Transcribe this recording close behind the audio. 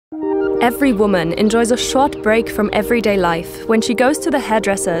Every woman enjoys a short break from everyday life when she goes to the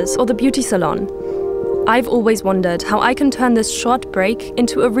hairdressers or the beauty salon. I've always wondered how I can turn this short break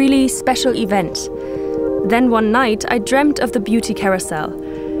into a really special event. Then one night I dreamt of the Beauty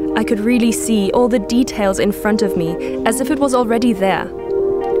Carousel. I could really see all the details in front of me as if it was already there.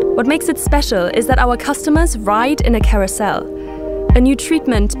 What makes it special is that our customers ride in a carousel. A new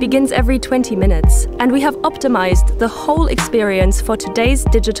treatment begins every 20 minutes, and we have optimized the whole experience for today's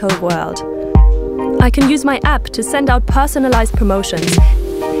digital world. I can use my app to send out personalized promotions,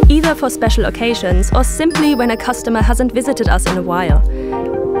 either for special occasions or simply when a customer hasn't visited us in a while.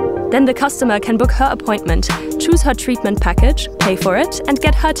 Then the customer can book her appointment, choose her treatment package, pay for it, and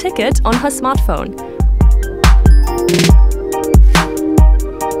get her ticket on her smartphone.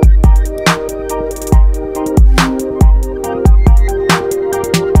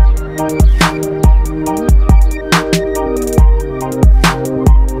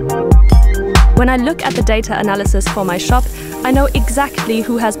 When I look at the data analysis for my shop, I know exactly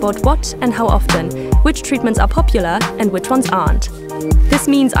who has bought what and how often, which treatments are popular and which ones aren't. This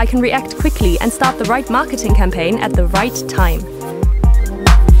means I can react quickly and start the right marketing campaign at the right time.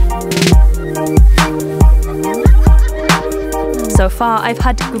 So far, I've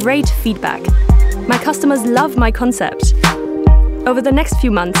had great feedback. My customers love my concept. Over the next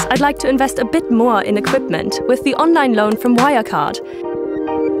few months, I'd like to invest a bit more in equipment with the online loan from Wirecard.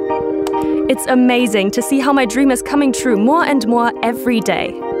 It's amazing to see how my dream is coming true more and more every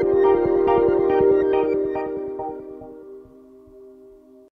day.